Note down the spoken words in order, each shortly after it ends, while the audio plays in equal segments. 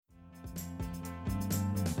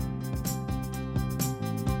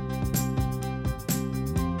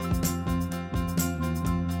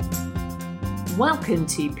Welcome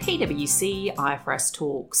to PwC IFRS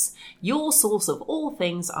Talks, your source of all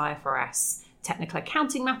things IFRS, technical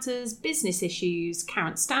accounting matters, business issues,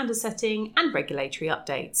 current standard setting and regulatory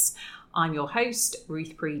updates. I'm your host,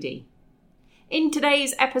 Ruth Preedy. In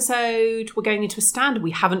today's episode, we're going into a standard we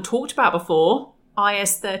haven't talked about before,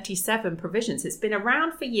 IAS 37 provisions. It's been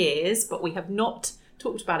around for years, but we have not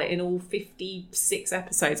talked about it in all 56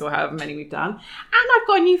 episodes or however many we've done. And I've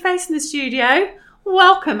got a new face in the studio.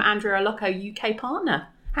 Welcome, Andrea Locco, UK partner.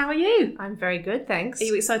 How are you? I'm very good, thanks. Are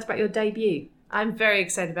you excited about your debut? I'm very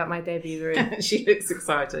excited about my debut, Ruth. She looks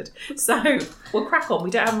excited. So we'll crack on.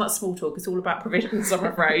 We don't have much small talk. It's all about provisions, I'm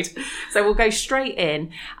afraid. So we'll go straight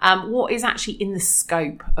in. What is actually in the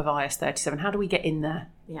scope of IAS 37? How do we get in there?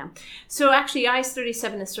 Yeah. So actually, IAS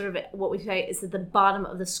 37 is sort of what we say is at the bottom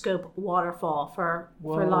of the scope waterfall for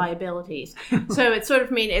liabilities. So it sort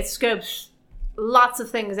of means it scopes lots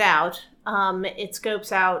of things out. It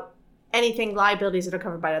scopes out anything liabilities that are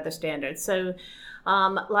covered by other standards. So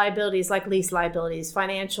liabilities like lease liabilities,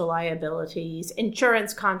 financial liabilities,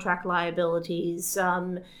 insurance contract liabilities,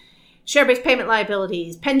 share-based payment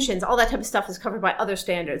liabilities, pensions, all that type of stuff is covered by other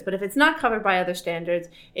standards. But if it's not covered by other standards,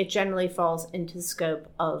 it generally falls into the scope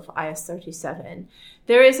of IAS 37.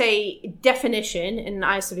 There is a definition in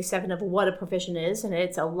IAS 37 of what a provision is, and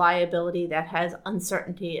it's a liability that has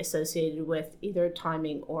uncertainty associated with either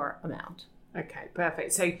timing or amount. Okay,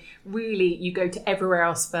 perfect. So really, you go to everywhere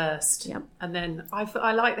else first. Yep. And then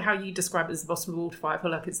I like how you describe it as the bottom of the waterfall. I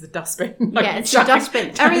feel like it's the dustbin. Yeah, it's the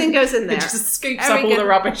dustbin. Everything goes in there. It just scoops up all the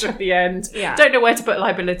rubbish at the end. Yeah. Don't know where to put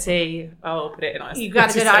liability. Oh, I'll put it in IAS 37. You've got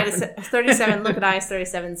to go to IAS 37, look at IAS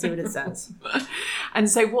 37, see what it says.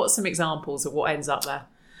 And so what's some examples of what ends up there?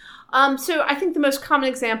 So I think the most common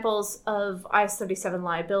examples of IAS 37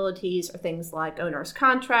 liabilities are things like onerous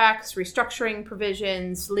contracts, restructuring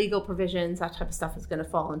provisions, legal provisions. That type of stuff is going to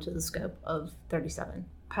fall into the scope of 37.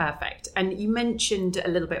 Perfect. And you mentioned a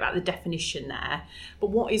little bit about the definition there, but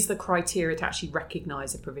what is the criteria to actually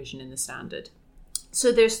recognise a provision in the standard?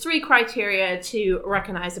 So there's three criteria to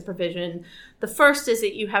recognize a provision. The first is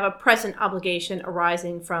that you have a present obligation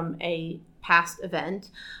arising from a past event.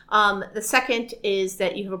 The second is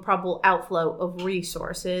that you have a probable outflow of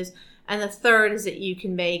resources. And the third is that you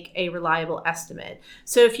can make a reliable estimate.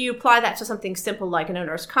 So if you apply that to something simple like an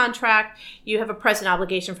onerous contract, you have a present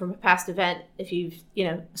obligation from a past event if you've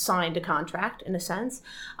signed a contract in a sense.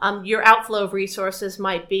 Your outflow of resources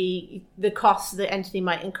might be the costs the entity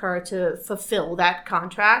might incur to fulfill that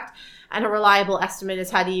contract. And a reliable estimate is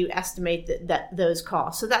how do you estimate that those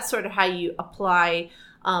costs. So that's sort of how you apply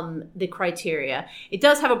the criteria. It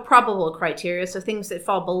does have a probable criteria, so things that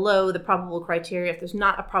fall below the probable criteria, if there's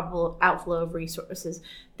not a probable outflow of resources,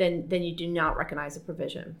 then you do not recognize a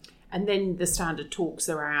provision. And then the standard talks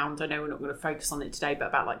around, I know we're not going to focus on it today, but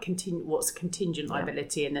about like what's contingent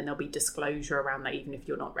liability, and then there'll be disclosure around that even if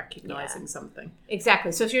you're not recognising something.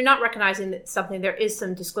 Exactly. So if you're not recognising something, there is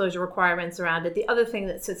some disclosure requirements around it. The other thing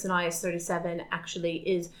that sits in IAS 37 actually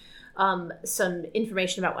is some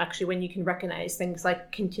information about actually when you can recognize things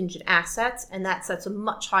like contingent assets, and that sets a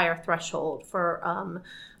much higher threshold for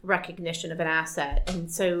recognition of an asset, and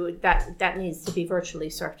so that needs to be virtually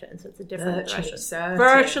certain. So it's a different threshold.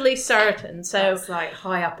 Virtually certain. So it's like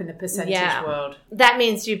high up in the percentage world. That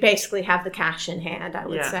means you basically have the cash in hand, I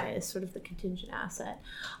would say, is sort of the contingent asset.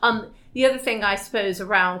 The other thing I suppose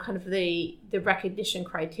around kind of the recognition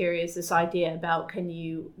criteria is this idea about can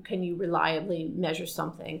you reliably measure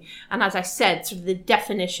something? And as I said, sort of the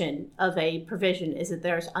definition of a provision is that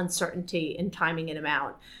there's uncertainty in timing and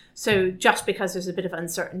amount. So just because there's a bit of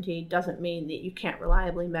uncertainty doesn't mean that you can't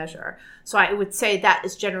reliably measure. So I would say that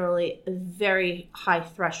is generally a very high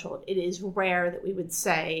threshold. It is rare that we would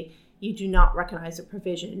say you do not recognize a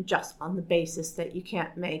provision just on the basis that you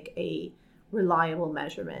can't make a reliable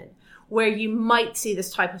measurement. Where you might see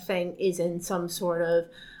this type of thing is in some sort of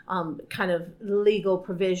kind of legal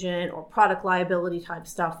provision or product liability type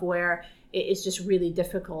stuff where it is just really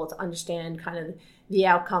difficult to understand kind of the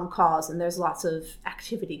outcome cause and there's lots of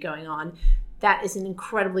activity going on. That is an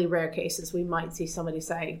incredibly rare cases. We might see somebody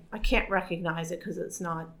say, I can't recognize it because it's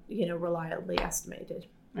not, reliably estimated.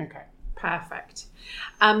 Okay. Perfect.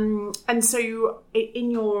 And so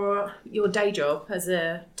in your day job as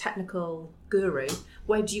a technical guru,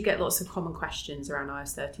 where do you get lots of common questions around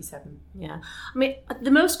IAS 37? Yeah. I mean,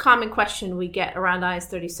 the most common question we get around IAS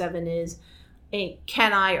 37 is,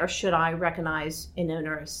 can I or should I recognize an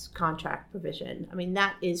onerous contract provision? I mean,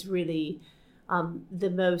 that is really the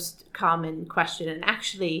most common question. And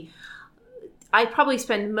actually, I probably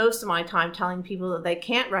spend most of my time telling people that they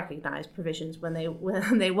can't recognize provisions when they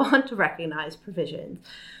want to recognize provisions.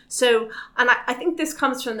 So, and I think this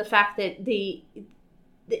comes from the fact that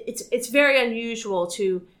it's very unusual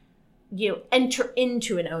to enter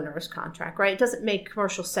into an owner's contract, right? It doesn't make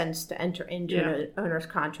commercial sense to enter into an owner's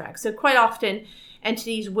contract. So quite often,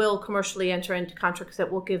 entities will commercially enter into contracts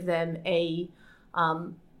that will give them a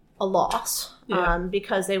loss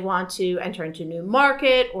because they want to enter into a new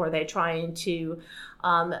market, or they're trying to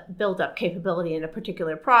build up capability in a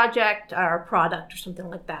particular project or product or something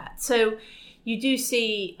like that. So you do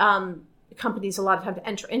see companies a lot of times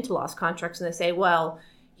enter into loss contracts, and they say, well,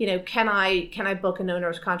 can I book an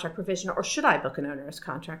owner's contract provision, or should I book an owner's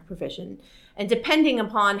contract provision? And depending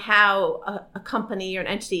upon how a company or an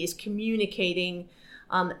entity is communicating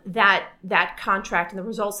that contract and the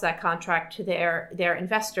results of that contract to their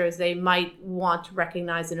investors, they might want to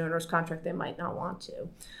recognize an owner's contract. They might not want to.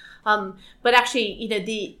 But actually,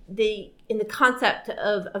 in the concept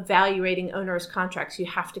of evaluating owner's contracts, you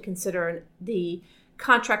have to consider the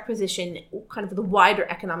contract position, kind of the wider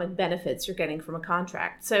economic benefits you're getting from a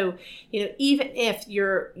contract. So, even if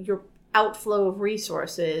your outflow of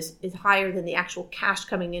resources is higher than the actual cash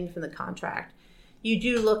coming in from the contract, you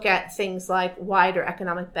do look at things like wider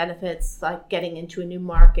economic benefits, like getting into a new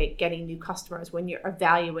market, getting new customers, when you're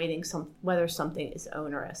evaluating whether something is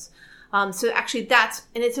onerous. So actually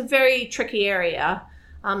and it's a very tricky area,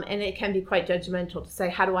 and it can be quite judgmental to say,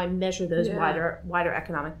 how do I measure those wider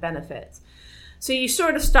economic benefits? So you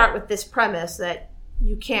sort of start with this premise that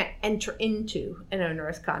you can't enter into an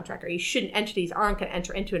onerous contract, or entities aren't going to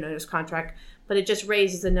enter into an onerous contract, but it just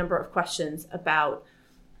raises a number of questions about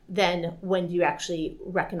then when do you actually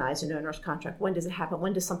recognize an onerous contract? When does it happen?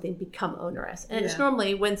 When does something become onerous? And it's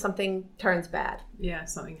normally when something turns bad. Yeah,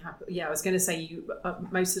 something happens. Yeah, I was going to say,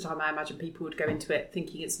 most of the time I imagine people would go into it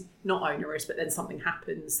thinking it's not onerous, but then something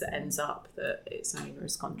happens that ends up that it's an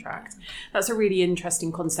onerous contract. That's a really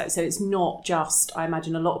interesting concept. So it's not just, I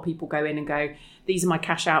imagine a lot of people go in and go, these are my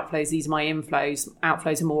cash outflows, these are my inflows,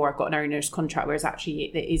 outflows are more, I've got an owner's contract, whereas actually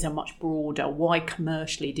it is a much broader, why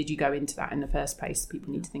commercially did you go into that in the first place?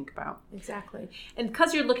 People need to think about. Exactly. And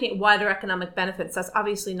because you're looking at wider economic benefits, that's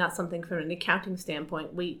obviously not something from an accounting standpoint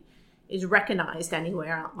is recognized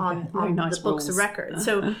anywhere on the books of record.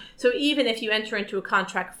 So even if you enter into a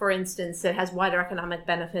contract, for instance, that has wider economic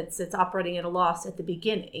benefits, that's operating at a loss at the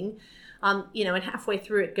beginning, and halfway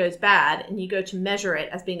through it goes bad, and you go to measure it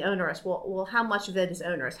as being onerous. Well, how much of that is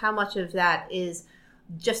onerous? How much of that is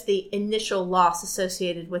just the initial loss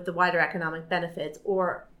associated with the wider economic benefits,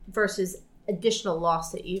 or versus additional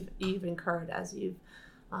loss that you've incurred as you've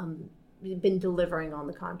been delivering on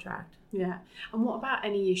the contract? Yeah. And what about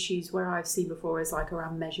any issues where I've seen before is like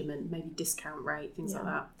around measurement, maybe discount rate, things like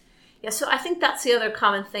that? Yeah. So I think that's the other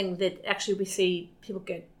common thing that actually we see people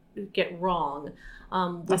get wrong.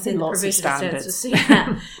 Within the provision standards. So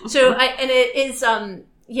it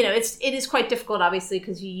is, it is quite difficult, obviously,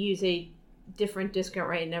 because you use a different discount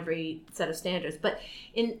rate in every set of standards. But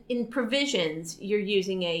in provisions, you're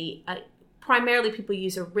using primarily people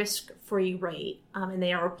use a risk-free rate, and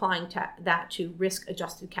they are applying that to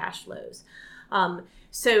risk-adjusted cash flows.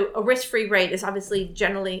 So a risk-free rate is obviously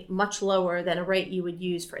generally much lower than a rate you would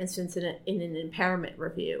use, for instance, in an impairment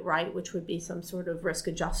review, right, which would be some sort of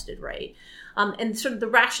risk-adjusted rate. And sort of the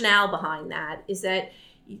rationale behind that is that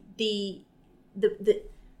the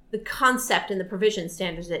concept in the provision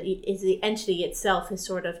standards that is the entity itself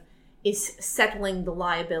is settling the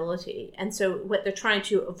liability. And so what they're trying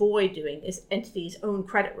to avoid doing is entities' own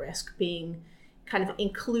credit risk being kind of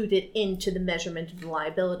included into the measurement of the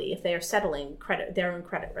liability. If they are settling their own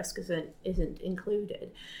credit risk isn't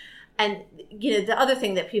included. And the other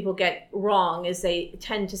thing that people get wrong is they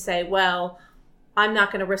tend to say, well, I'm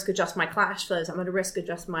not going to risk adjust my cash flows, I'm going to risk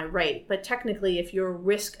adjust my rate. But technically, if you're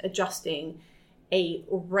risk adjusting a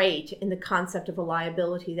rate in the concept of a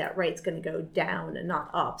liability, that rate's going to go down and not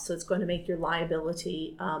up. So it's going to make your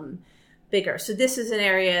liability bigger. So this is an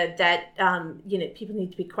area that people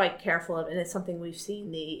need to be quite careful of, and it's something we've seen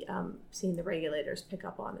the regulators pick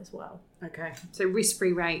up on as well. Okay, so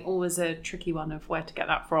risk-free rate, always a tricky one of where to get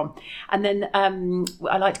that from. And then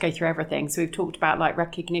I like to go through everything. So we've talked about like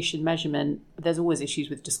recognition, measurement. There's always issues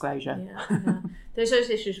with disclosure. Yeah. There's always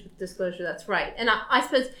issues with disclosure. That's right. And I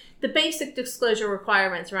suppose the basic disclosure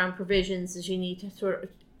requirements around provisions is you need to sort of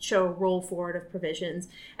show a roll forward of provisions.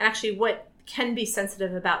 And actually, what can be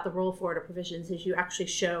sensitive about the roll forward of provisions is you actually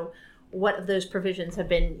show what of those provisions have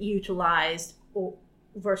been utilized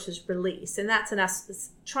versus released. And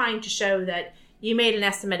that's trying to show that you made an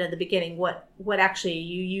estimate at the beginning, what actually are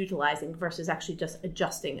you utilizing versus actually just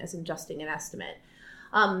adjusting an estimate.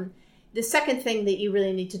 The second thing that you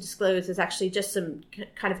really need to disclose is actually just some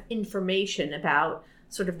kind of information about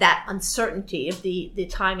sort of that uncertainty of the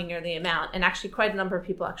timing or the amount. And actually quite a number of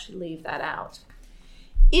people actually leave that out.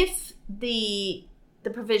 If the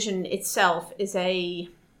provision itself is a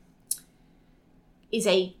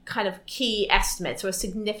kind of key estimate, so a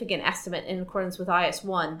significant estimate in accordance with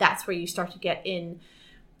IS1, that's where you start to get in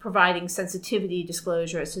providing sensitivity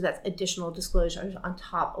disclosures, so that's additional disclosures on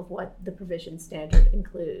top of what the provision standard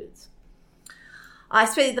includes. I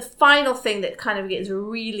say the final thing that kind of gets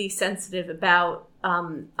really sensitive about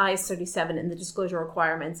IS 37 and the disclosure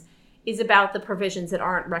requirements is about the provisions that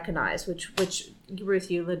aren't recognized, which Ruth,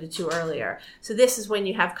 you alluded to earlier. So this is when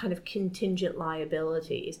you have kind of contingent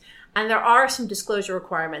liabilities. And there are some disclosure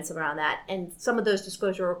requirements around that. And some of those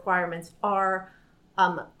disclosure requirements are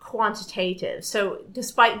quantitative. So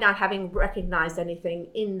despite not having recognized anything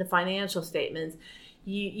in the financial statements,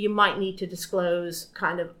 you might need to disclose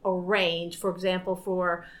kind of a range, for example,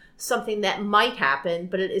 for something that might happen,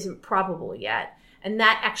 but it isn't probable yet. And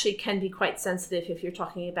that actually can be quite sensitive if you're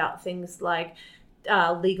talking about things like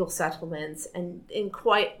legal settlements, and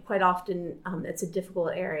quite often it's a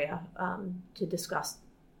difficult area to discuss.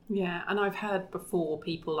 Yeah, and I've heard before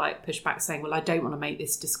people like push back saying, well, I don't want to make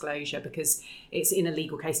this disclosure because it's in a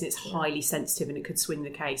legal case and it's highly sensitive and it could swing the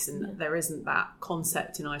case. And there isn't that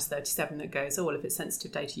concept in IS 37 that goes, oh, well, if it's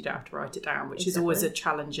sensitive data, you don't have to write it down, which is always a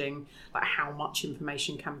challenging, like how much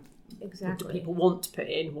information do people want to put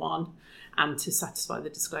in one and to satisfy the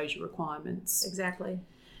disclosure requirements. Exactly.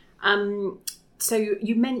 So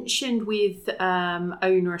you mentioned with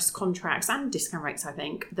onerous contracts and discount rates, I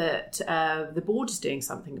think, that the board is doing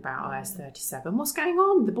something about IS 37. What's going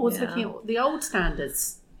on? The board's looking at the old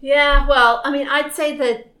standards. Yeah, well, I mean, I'd say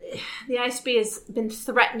that the ISB has been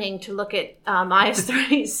threatening to look at IS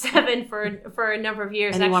 37 for a number of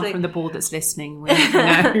years. Anyone actually, from the board that's listening,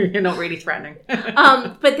 no, you're not really threatening.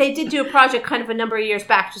 But they did do a project kind of a number of years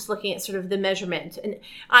back just looking at sort of the measurement. And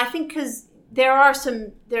I think because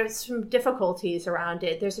there's some difficulties around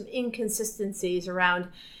it. There's some inconsistencies around,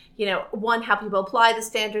 one, how people apply the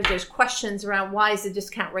standard. There's questions around why is the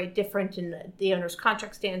discount rate different in the owner's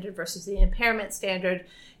contract standard versus the impairment standard,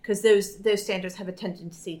 because those standards have a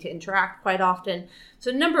tendency to interact quite often.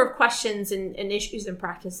 So a number of questions and issues in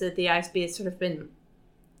practice that the ISB has sort of been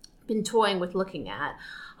toying with looking at.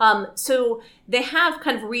 So they have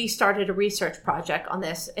kind of restarted a research project on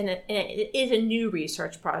this, and it is a new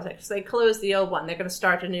research project. So they closed the old one. They're going to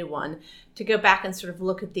start a new one to go back and sort of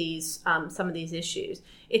look at these some of these issues.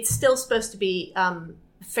 It's still supposed to be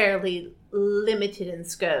fairly limited in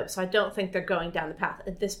scope, so I don't think they're going down the path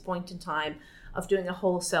at this point in time of doing a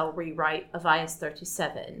wholesale rewrite of IS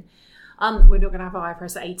 37. We're not going to have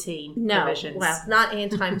IFRS 18 provisions. No, well, not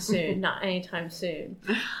anytime soon. Not anytime soon.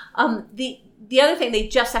 The other thing they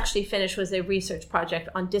just actually finished was a research project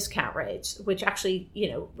on discount rates, which actually,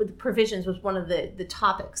 with the provisions was one of the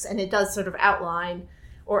topics, and it does sort of outline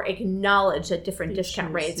or acknowledge that different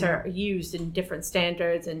discount rates are used in different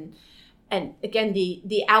standards, and again,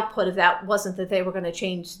 the output of that wasn't that they were going to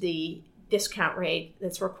change the discount rate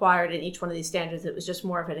that's required in each one of these standards. It was just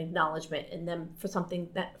more of an acknowledgement in them for something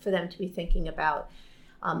that for them to be thinking about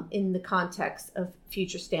in the context of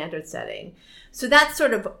future standard setting. So that's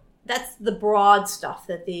the broad stuff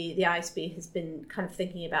that the ISB has been kind of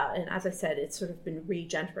thinking about. And as I said, it's sort of been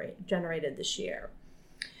regenerated this year.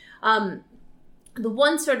 The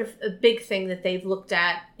one sort of a big thing that they've looked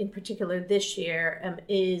at in particular this year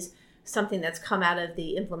is something that's come out of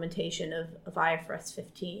the implementation of IFRS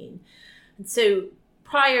 15. And so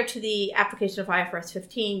prior to the application of IFRS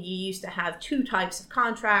 15, you used to have two types of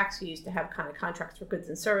contracts. You used to have kind of contracts for goods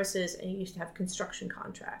and services, and you used to have construction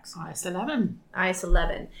contracts. IS 11. IS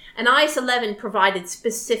 11. And IS 11 provided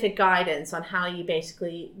specific guidance on how you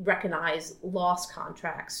basically recognize loss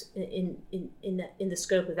contracts in the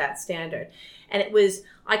scope of that standard. And it was,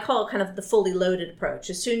 I call it kind of the fully loaded approach.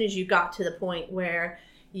 As soon as you got to the point where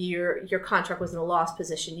your contract was in a loss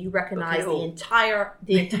position, you recognize the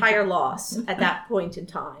entire loss at that point in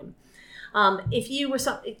time. If you were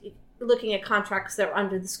looking at contracts that were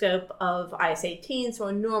under the scope of IS 18, so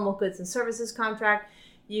a normal goods and services contract,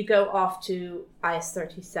 you go off to IS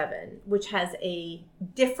 37, which has a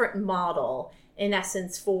different model in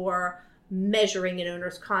essence for measuring an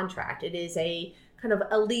owner's contract. It is a kind of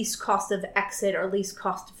a least cost of exit or least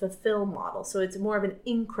cost to fulfill model. So it's more of an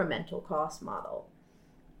incremental cost model.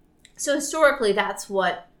 So historically, that's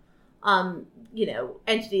what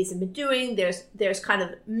entities have been doing. There's kind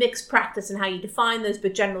of mixed practice in how you define those,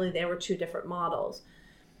 but generally there were two different models.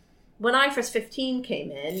 When IFRS 15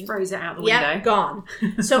 came in, throws it out the window. Yeah, gone.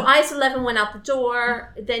 So IS 11 went out the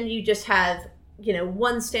door. Then you just have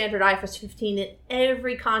one standard IFRS 15 in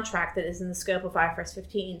every contract that is in the scope of IFRS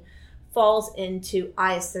 15 falls into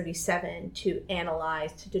IAS 37 to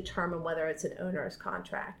analyze, to determine whether it's an onerous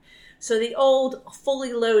contract. So the old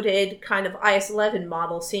fully loaded kind of IAS 11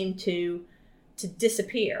 model seemed to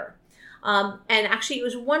disappear. And actually it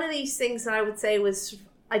was one of these things that I would say was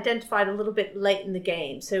identified a little bit late in the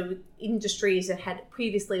game. So industries that had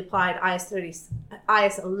previously applied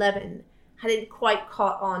IAS 11 hadn't quite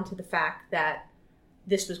caught on to the fact that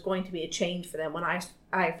this was going to be a change for them when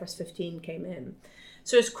IFRS 15 came in.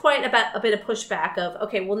 So it's quite a bit of pushback of,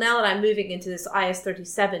 okay, well, now that I'm moving into this IAS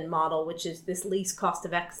 37 model, which is this least cost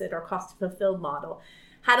of exit or cost to fulfill model,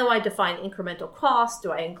 how do I define incremental cost?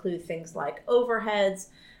 Do I include things like overheads?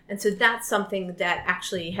 And so that's something that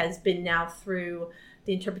actually has been now through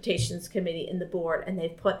the interpretations committee in the board, and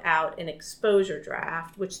they've put out an exposure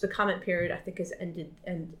draft, which the comment period I think has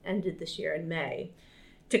ended this year in May,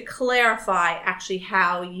 to clarify actually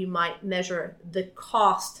how you might measure the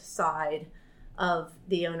cost side of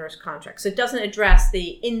the owner's contract. So it doesn't address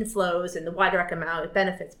the inflows and the wider economic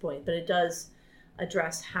benefits point, but it does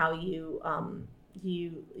address how you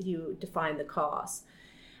define the costs.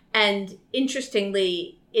 And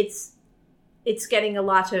interestingly, it's getting a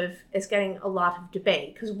lot of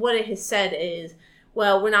debate, because what it has said is,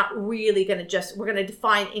 well, we're not really going to we're going to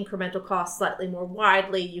define incremental costs slightly more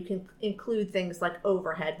widely. You can include things like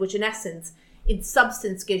overhead, which in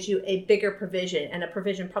substance gives you a bigger provision, and a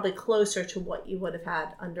provision probably closer to what you would have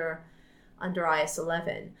had under IAS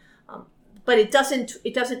 11. But it doesn't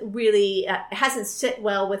really, it hasn't sit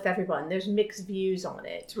well with everyone. There's mixed views on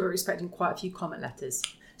it. So we're expecting quite a few comment letters.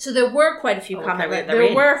 So there were quite a few comment letters.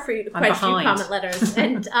 There were quite a few comment letters.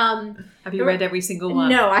 And have you read every single one?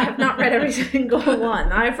 No, I have not read every single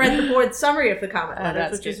one. I've read the board's summary of the comment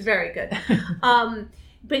letters, which is very good.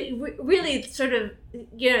 But really, sort of,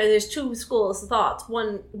 there's two schools of thought.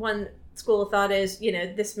 One school of thought is,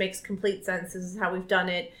 this makes complete sense. This is how we've done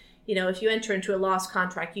it. If you enter into a loss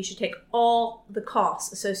contract, you should take all the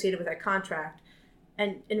costs associated with that contract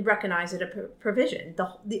and recognize it a provision.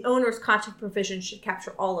 The owner's contract provision should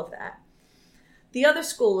capture all of that. The other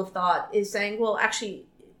school of thought is saying, well, actually,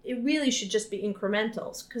 it really should just be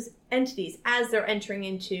incrementals, because entities, as they're entering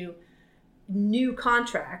into new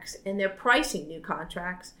contracts and they're pricing new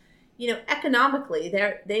contracts, economically,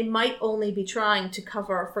 they might only be trying to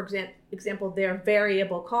cover, for example, their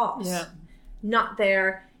variable costs, not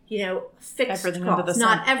their fixed everything costs,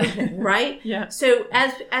 not everything, right? Yeah. So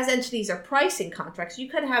as entities are pricing contracts, you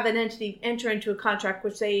could have an entity enter into a contract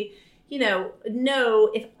which they,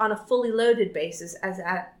 know if on a fully loaded basis as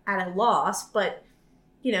at a loss, but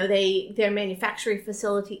their manufacturing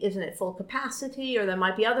facility isn't at full capacity, or there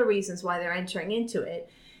might be other reasons why they're entering into it.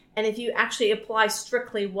 And if you actually apply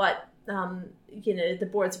strictly what the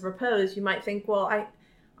boards have proposed, you might think, well,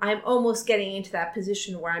 I'm almost getting into that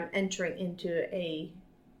position where I'm entering into a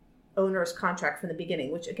owner's contract from the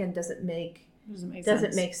beginning, which again doesn't make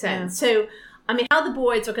sense. Yeah. So, how the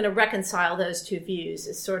boards are going to reconcile those two views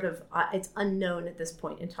is sort of it's unknown at this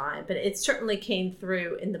point in time. But it certainly came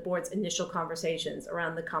through in the board's initial conversations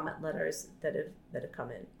around the comment letters that have come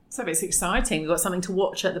in. So it's exciting. We've got something to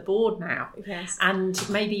watch at the board now. Yes. And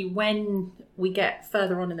maybe when we get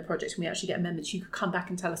further on in the project and we actually get amendments, you could come back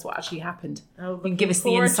and tell us what actually happened. And give us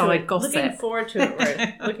the inside gossip. Looking forward to it,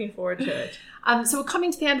 Ruth. Looking forward to it. So we're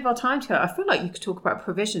coming to the end of our time together. I feel like you could talk about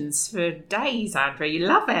provisions for days, Andrea. You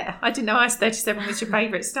love it. I didn't know IAS 37 was your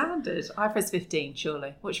favourite standard. IFRS 15,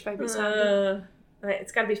 surely. What's your favourite standard?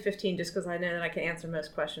 It's got to be 15, just because I know that I can answer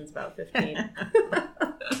most questions about 15.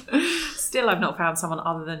 Still, I've not found someone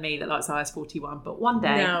other than me that likes IAS 41, but one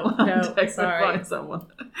day I'll find someone.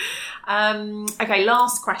 Okay,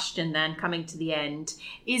 last question then, coming to the end.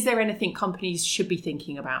 Is there anything companies should be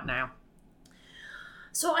thinking about now?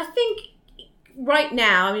 So I think right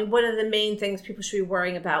now, what are the main things people should be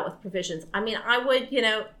worrying about with provisions? I would,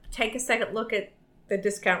 take a second look at the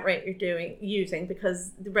discount rate you're using,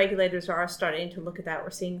 because the regulators are starting to look at that. We're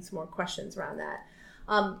seeing some more questions around that.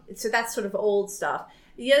 So that's sort of old stuff.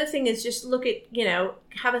 The other thing is just look at,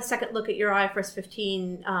 have a second look at your IFRS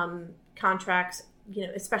 15 contracts,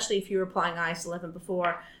 especially if you were applying IAS 11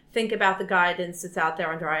 before. Think about the guidance that's out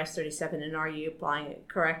there under IAS 37, and are you applying it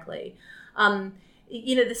correctly?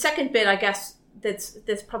 The second bit, I guess,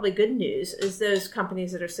 that's probably good news is those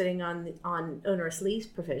companies that are sitting on onerous lease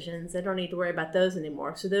provisions. They don't need to worry about those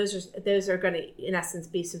anymore. So those are going to, in essence,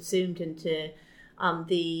 be subsumed into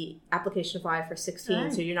the application of IFRS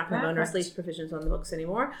 16. So you're not going to have onerous lease provisions on the books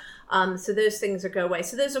anymore. So those things go away.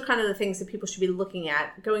 So those are kind of the things that people should be looking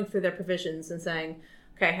at, going through their provisions and saying,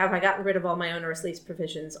 okay, have I gotten rid of all my onerous lease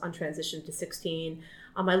provisions on transition to 16?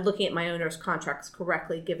 Am I looking at my onerous contracts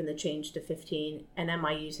correctly given the change to 15? And am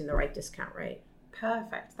I using the right discount rate?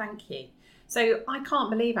 Perfect. Thank you. So I can't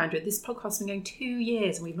believe, Andrew, this podcast has been going 2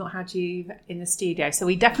 years and we've not had you in the studio. So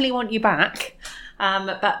we definitely want you back.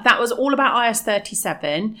 But that was all about IS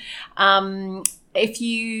 37. If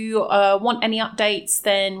you want any updates,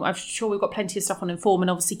 then I'm sure we've got plenty of stuff on Inform,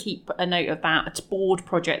 and obviously keep a note of that board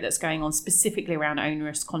project that's going on specifically around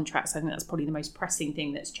onerous contracts. I think that's probably the most pressing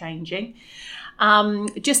thing that's changing.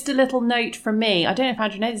 Just a little note from me. I don't know if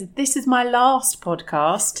Andrew knows, this is my last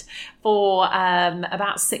podcast for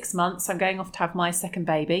about 6 months. I'm going off to have my second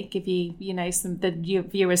baby. Give you, the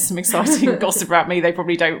viewers some exciting gossip about me they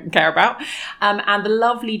probably don't care about. And the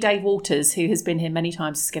lovely Dave Waters, who has been here many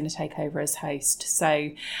times, is going to take over as host. So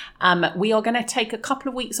we are going to take a couple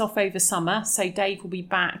of weeks off over summer. So Dave will be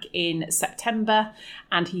back in September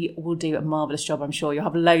and he will do a marvellous job, I'm sure. You'll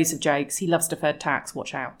have loads of jokes. He loves deferred tax.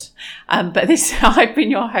 Watch out. But I've been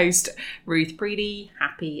your host, Ruth Breedy.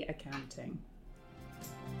 Happy accounting.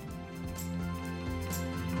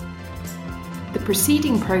 The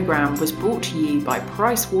preceding programme was brought to you by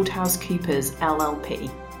PricewaterhouseCoopers LLP.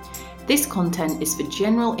 This content is for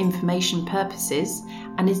general information purposes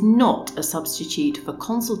and is not a substitute for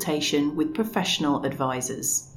consultation with professional advisors.